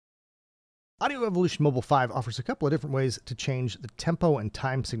Audio Evolution Mobile 5 offers a couple of different ways to change the tempo and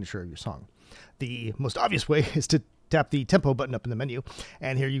time signature of your song. The most obvious way is to tap the tempo button up in the menu,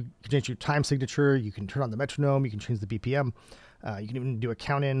 and here you can change your time signature, you can turn on the metronome, you can change the BPM, you can even do a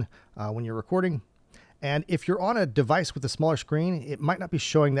count in when you're recording. And if you're on a device with a smaller screen, it might not be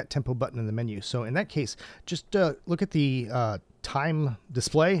showing that tempo button in the menu. So in that case, just look at the time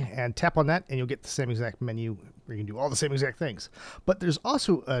display and tap on that, and you'll get the same exact menu where you can do all the same exact things. But there's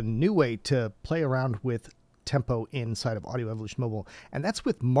also a new way to play around with tempo inside of Audio Evolution Mobile, and that's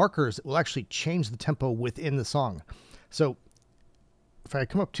with markers that will actually change the tempo within the song. So if I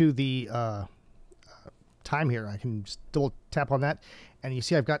come up to the time here, I can just double tap on that, and you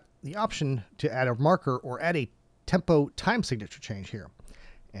see I've got the option to add a marker or add a tempo time signature change here,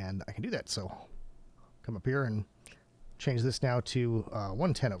 and I can do that. So come up here and change this now to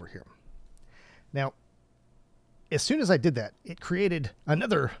 110 over here. Now, as soon as I did that, it created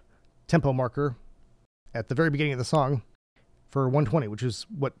another tempo marker at the very beginning of the song for 120, which is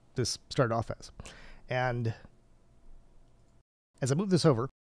what this started off as. And as I move this over,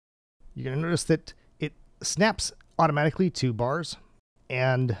 you're going to notice that it snaps automatically to bars,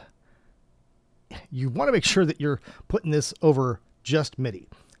 and you want to make sure that you're putting this over just MIDI,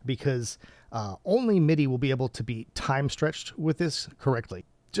 because only MIDI will be able to be time stretched with this correctly.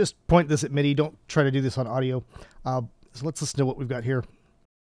 Just point this at MIDI. Don't try to do this on audio. So let's listen to what we've got here.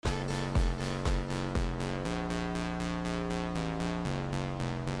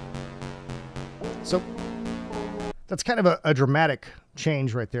 So that's kind of a dramatic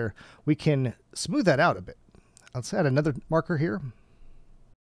change right there. We can smooth that out a bit. Let's add another marker here.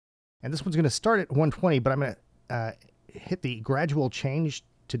 And this one's going to start at 120, but I'm going to hit the gradual change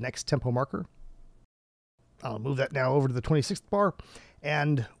to next tempo marker. I'll move that now over to the 26th bar,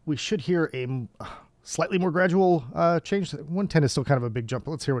 and we should hear a slightly more gradual change. 110 is still kind of a big jump,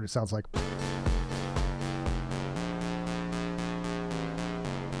 but let's hear what it sounds like.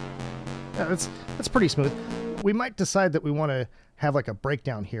 Yeah, that's pretty smooth. We might decide that we want to have like a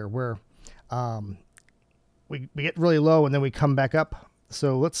breakdown here where we get really low and then we come back up.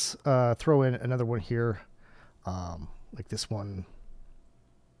 So let's throw in another one here, like this one,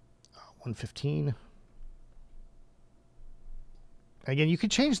 115. Again, you could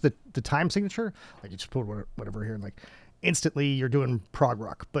change the time signature, like you just put whatever here, and like instantly you're doing prog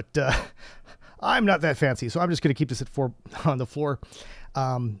rock. But I'm not that fancy, so I'm just going to keep this at 4 on the floor.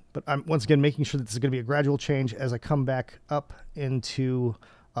 But I'm once again making sure that this is going to be a gradual change as I come back up into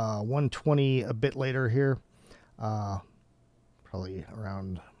 120 a bit later here, probably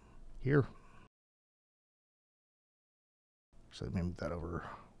around here. So let me move that over.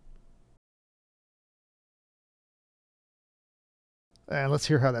 And let's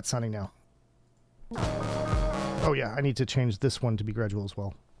hear how that's sounding now. Oh yeah, I need to change this one to be gradual as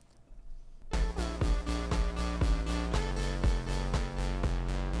well.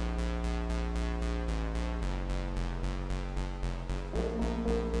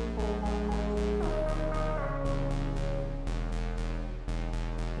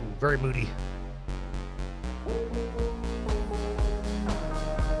 Ooh, very moody.